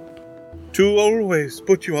mentor to always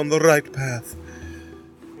put you on the right path.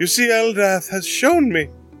 You see, Eldath has shown me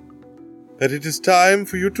that it is time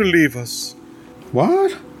for you to leave us.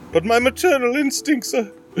 What? But my maternal instincts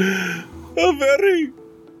are very,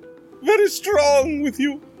 very strong with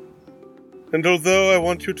you. And although I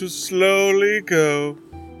want you to slowly go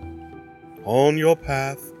on your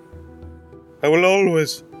path, I will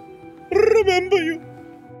always remember you.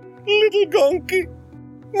 Little Gonky,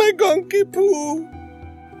 my Gonky Poo.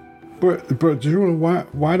 But Jula,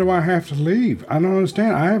 why do I have to leave? I don't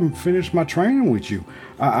understand. I haven't finished my training with you.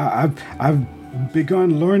 I've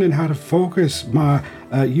begun learning how to focus my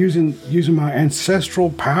using my ancestral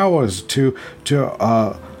powers to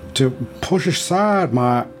push aside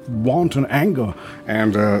my wanton anger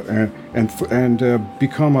and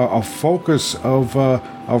become a focus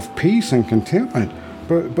of peace and contentment.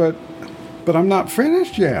 But I'm not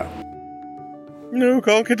finished yet. No,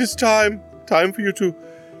 Gonk, it is time for you to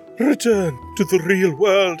return to the real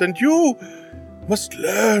world, and you must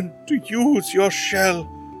learn to use your shell,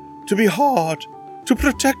 to be hard, to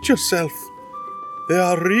protect yourself. There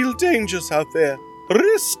are real dangers out there,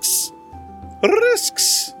 risks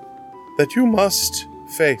that you must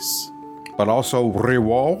face. But also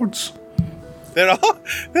rewards? There are,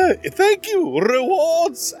 thank you,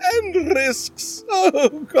 rewards and risks. Oh,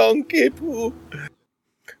 Gonky Poo.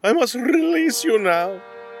 I must release you now,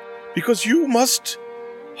 because you must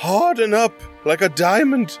harden up like a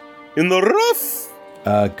diamond in the rough.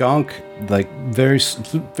 Gonk, like very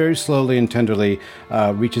slowly and tenderly,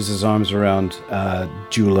 reaches his arms around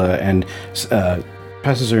Jula and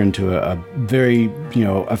passes her into a very,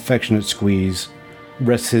 affectionate squeeze.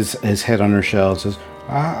 Rests his head on her shell and says,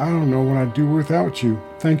 I don't know what I'd do without you.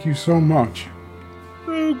 Thank you so much.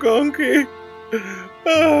 Oh, Gonky,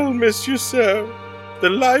 I'll miss you so. The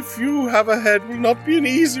life you have ahead will not be an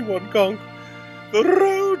easy one, Gonk. The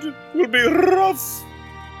road will be rough.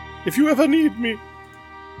 If you ever need me,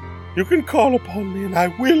 you can call upon me and I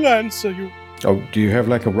will answer you. Oh, do you have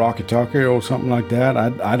like a walkie-talkie or something like that?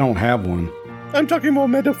 I don't have one. I'm talking more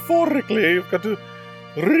metaphorically. You've got to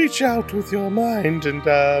reach out with your mind and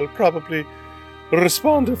I'll probably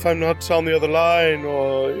respond if I'm not on the other line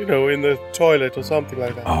or, in the toilet or something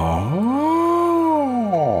like that. Oh.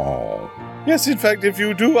 Yes, in fact, if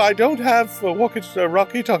you do, I don't have a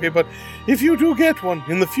walkie-talkie, but if you do get one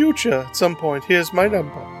in the future at some point, here's my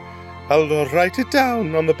number. I'll write it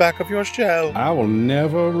down on the back of your shell. I will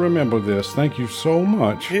never remember this. Thank you so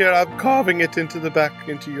much. Here, I'm carving it into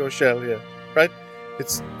your shell here. Right?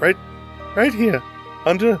 It's right here,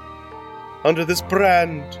 under this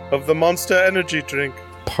brand of the Monster Energy drink.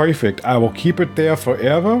 Perfect. I will keep it there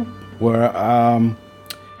forever, where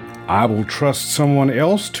I will trust someone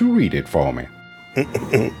else to read it for me.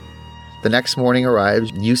 The next morning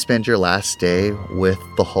arrives. You spend your last day with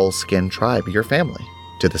the Hullskin tribe, your family,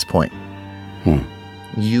 to this point.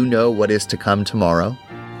 You know what is to come tomorrow.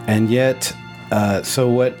 And yet, so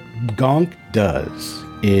what Gonk does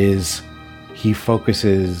is he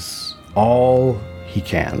focuses all he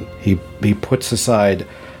can. He puts aside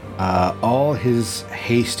all his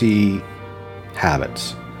hasty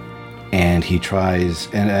habits. And he tries,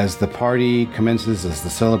 and as the party commences, as the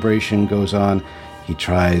celebration goes on, he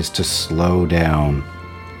tries to slow down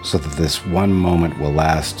so that this one moment will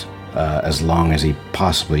last as long as he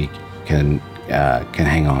possibly can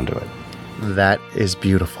hang on to it. That is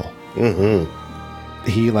beautiful. Mm-hmm.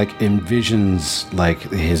 He envisions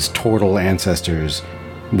his turtle ancestors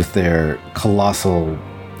with their colossal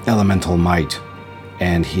elemental might,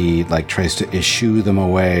 and he tries to eschew them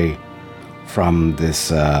away from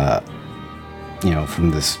this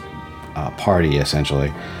party,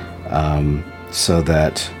 essentially, so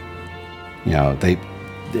that they,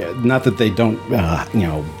 not that they don't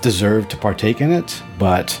deserve to partake in it,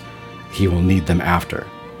 but he will need them after,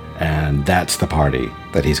 and that's the party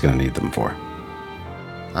that he's going to need them for.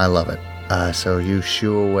 I love it. So you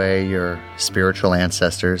shoo away your spiritual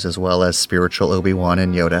ancestors as well as spiritual Obi-Wan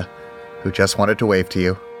and Yoda, who just wanted to wave to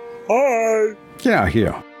you. Hi. Get out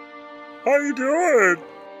here. How you doing?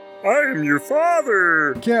 I am your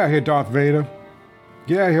father. Get out here, Darth Vader.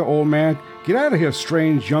 Get out of here, old man. Get out of here,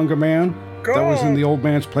 strange younger man. Go that was in on. the old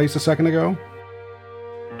man's place a second ago.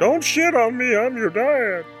 Don't shit on me. I'm your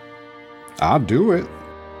dad. I'll do it.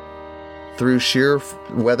 Through sheer,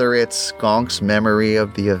 whether it's Gonk's memory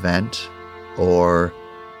of the event or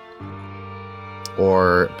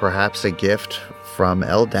perhaps a gift from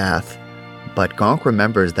Eldath, but Gonk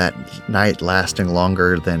remembers that night lasting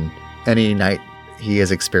longer than any night he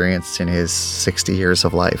has experienced in his 60 years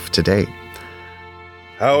of life to date.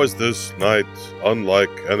 How is this night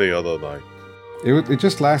unlike any other night? It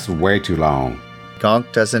just lasted way too long.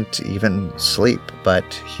 Gonk doesn't even sleep,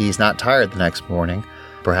 but he's not tired the next morning.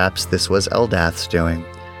 Perhaps this was Eldath's doing.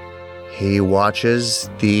 He watches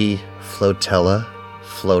the flotilla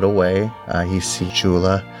float away. He sees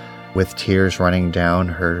Jula with tears running down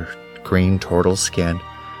her green turtle skin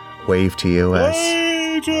wave to you as...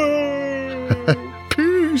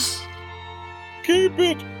 Peace! Keep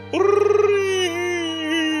it real!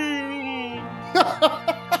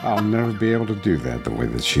 I'll never be able to do that the way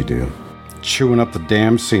that she did. chewing up the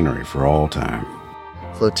damn scenery for all time.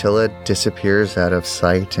 Flotilla disappears out of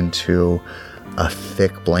sight into a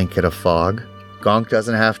thick blanket of fog. Gonk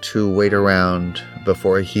doesn't have to wait around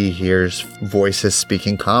before he hears voices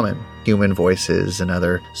speaking common, human voices and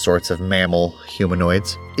other sorts of mammal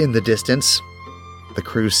humanoids. In the distance, the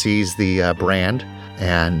crew sees the brand,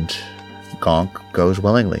 and Gonk goes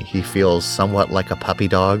willingly. He feels somewhat like a puppy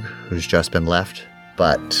dog who's just been left,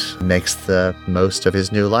 but makes the most of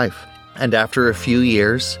his new life. And after a few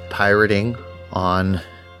years pirating on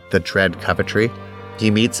the Dread Coventry, he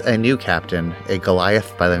meets a new captain, a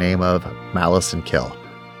Goliath by the name of Malice and Kill.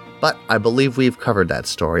 But I believe we've covered that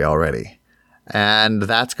story already. And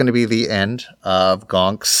that's going to be the end of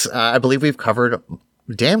Gonk's. I believe we've covered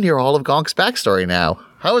damn near all of Gonk's backstory now.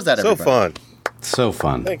 How was that, So everybody? fun. So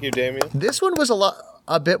fun. Thank you, Damien. This one was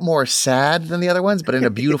a bit more sad than the other ones, but in a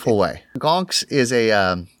beautiful way. Gonk's is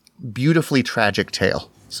a beautifully tragic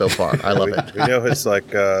tale so far. I love it. We know his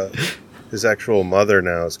his actual mother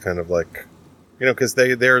now is kind of like, because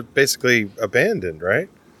they're basically abandoned, right?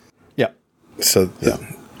 Yeah. So Yeah.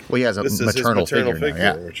 Well, he has a this is his maternal maternal figure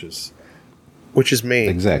figure, now, yeah. which is mean.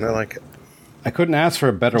 Exactly. And I like it. I couldn't ask for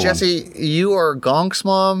a better one. Jesse, you are Gonk's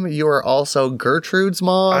mom. You are also Gertrude's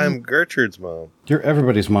mom. I'm Gertrude's mom. You're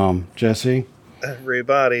everybody's mom, Jesse.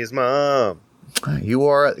 Everybody's mom. You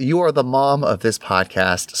are the mom of this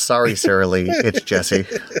podcast. Sorry, Sarah Lee. It's Jesse.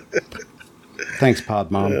 Thanks,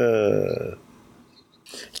 Pod Mom.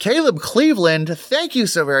 Caleb Cleveland, thank you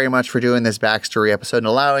so very much for doing this backstory episode and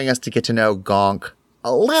allowing us to get to know Gonk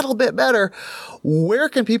a little bit better. Where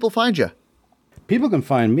can people find you? People can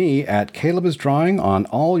find me at Caleb is Drawing on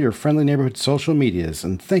all your friendly neighborhood social medias,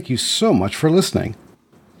 and thank you so much for listening.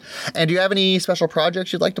 And do you have any special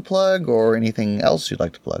projects you'd like to plug or anything else you'd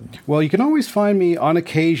like to plug? Well, you can always find me on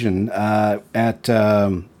occasion at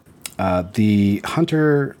the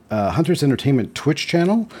Hunters Entertainment Twitch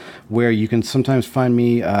channel, where you can sometimes find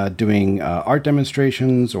me doing art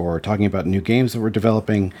demonstrations or talking about new games that we're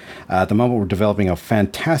developing. At the moment, we're developing a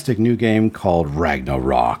fantastic new game called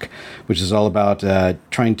Ragnarok, which is all about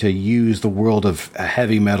trying to use the world of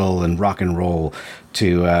heavy metal and rock and roll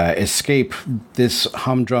to escape this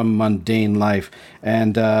humdrum, mundane life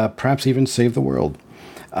and perhaps even save the world.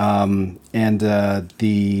 And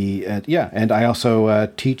I also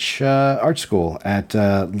teach art school at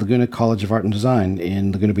Laguna College of Art and Design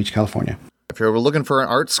in Laguna Beach, California. If you're looking for an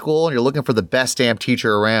art school and you're looking for the best damn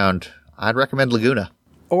teacher around, I'd recommend Laguna.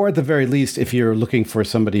 Or at the very least, if you're looking for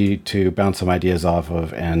somebody to bounce some ideas off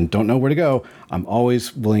of and don't know where to go, I'm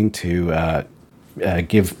always willing to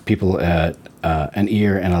give people an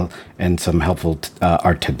ear and some helpful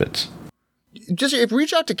art tidbits. Just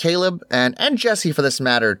reach out to Caleb and Jesse for this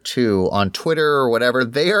matter too on Twitter or whatever.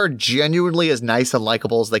 They are genuinely as nice and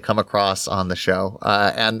likable as they come across on the show,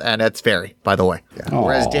 and it's very, by the way. Yeah.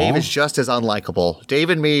 Whereas Dave is just as unlikable. Dave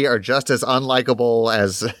and me are just as unlikable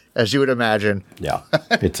as you would imagine. Yeah,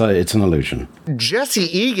 it's an illusion.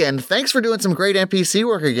 Jesse Egan, thanks for doing some great NPC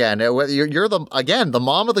work again. You're the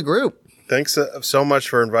mom of the group. Thanks so much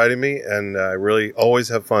for inviting me, and I really always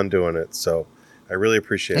have fun doing it. So I really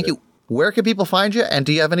appreciate it. Thank you. Where can people find you, and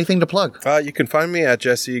do you have anything to plug? You can find me at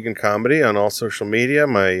Jesse Egan Comedy on all social media.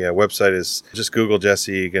 My website is just Google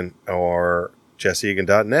Jesse Egan or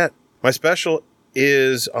jesseegan.net. My special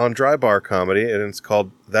is on Dry Bar Comedy, and it's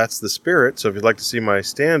called That's the Spirit. So if you'd like to see my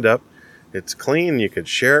stand-up, it's clean. You could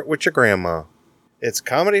share it with your grandma. It's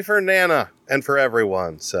comedy for Nana and for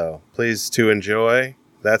everyone. So please to enjoy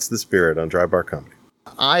That's the Spirit on Dry Bar Comedy.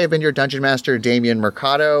 I have been your Dungeon Master, Damien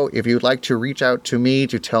Mercado. If you'd like to reach out to me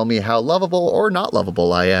to tell me how lovable or not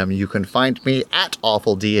lovable I am, you can find me at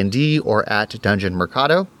AwfulD&D or at Dungeon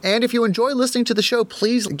Mercado. And if you enjoy listening to the show,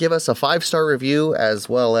 please give us a 5-star review as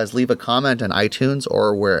well as leave a comment on iTunes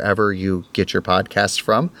or wherever you get your podcasts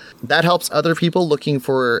from. That helps other people looking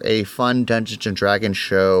for a fun Dungeons & Dragons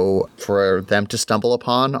show for them to stumble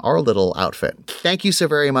upon our little outfit. Thank you so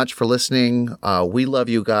very much for listening. We love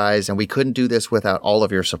you guys, and we couldn't do this without all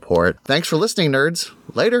of your support. Thanks for listening, nerds.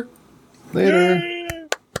 Later.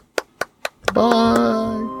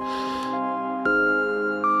 Bye.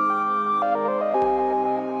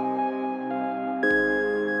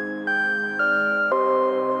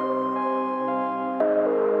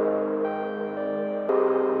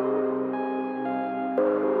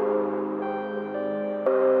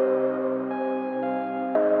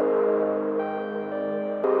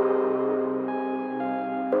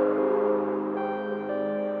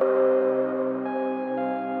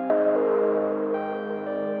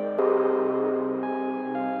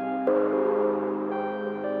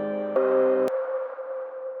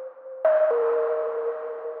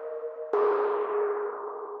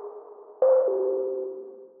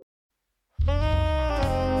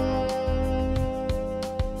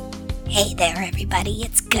 Hey there, everybody.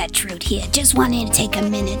 It's Gertrude here. Just wanted to take a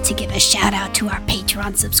minute to give a shout out to our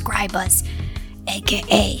Patreon subscribers,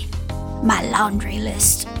 aka my laundry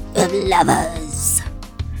list of lovers.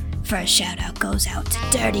 First shout out goes out to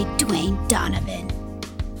Dirty Dwayne Donovan,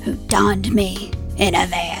 who donned me in a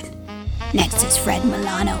van. Next is Fred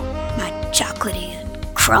Milano, my chocolatey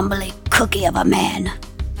and crumbly cookie of a man.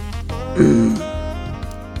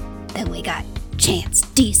 Then we got Chance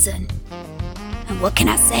Decent. And what can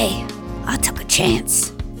I say? I took a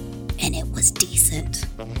chance, and it was decent.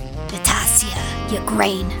 Natasha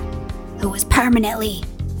Yagrain, who was permanently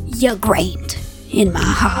Yagrained in my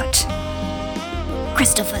heart.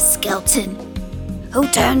 Christopher Skelton, who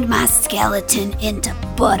turned my skeleton into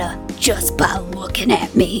butter just by looking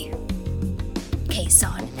at me.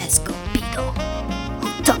 Quezon Escobedo,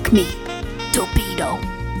 who took me to Beto,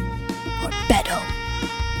 or Beto.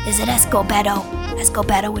 Is it Escobedo?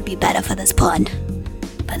 Escobedo would be better for this pun,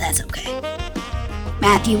 but that's okay.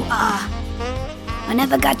 Matthew R. I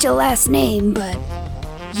never got your last name, but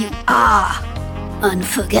you are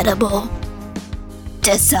unforgettable.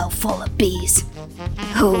 Tissel full of bees,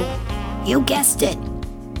 who, you guessed it,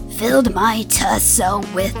 filled my torso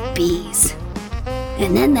with bees.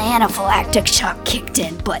 And then the anaphylactic shock kicked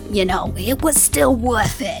in, but it was still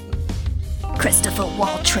worth it. Christopher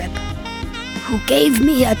Waltrip, who gave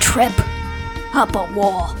me a trip up a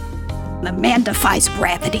wall. The man defies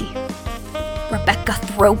gravity. Rebecca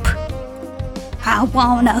Throop, I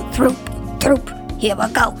wanna throop. Here I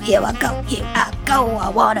go, here I go, I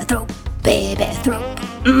wanna throop, baby throop.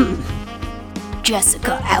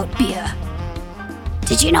 Jessica Outbeer.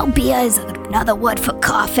 Did you know beer is another word for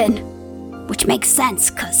coffin? Which makes sense,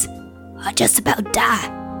 cause I just about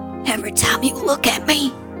die every time you look at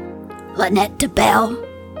me. Lynette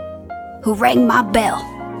DeBelle, who rang my bell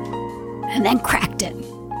and then cracked it.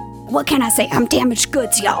 What can I say? I'm damaged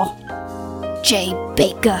goods, y'all. Jay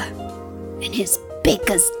Baker and his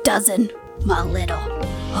baker's dozen. My little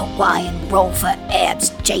Hawaiian roll for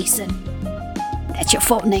abs, Jason. That's your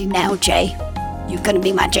full name now, Jay. You're gonna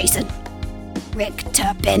be my Jason. Rick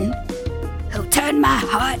Turpin, who turned my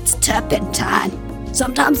heart to turpentine.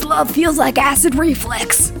 Sometimes love feels like acid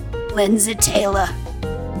reflux. Lindsay Taylor,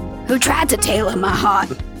 who tried to tailor my heart,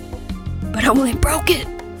 but only broke it.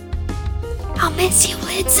 I'll miss you,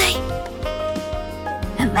 Lindsay.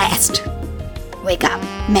 And last, we got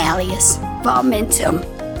Malleus Verminitum.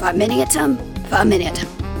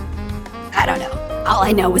 I don't know. All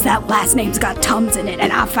I know is that last name's got Tums in it,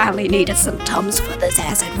 and I finally needed some Tums for this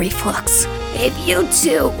acid reflux. If you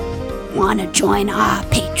too want to join our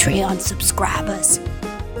Patreon subscribers,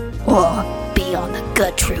 or be on the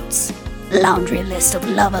Gertrude's laundry list of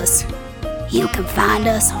lovers, you can find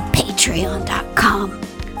us on patreon.com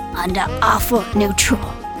under Awful Neutral.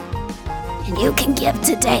 And you can give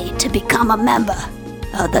today to become a member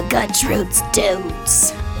of the Gertrude's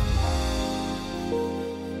Dudes.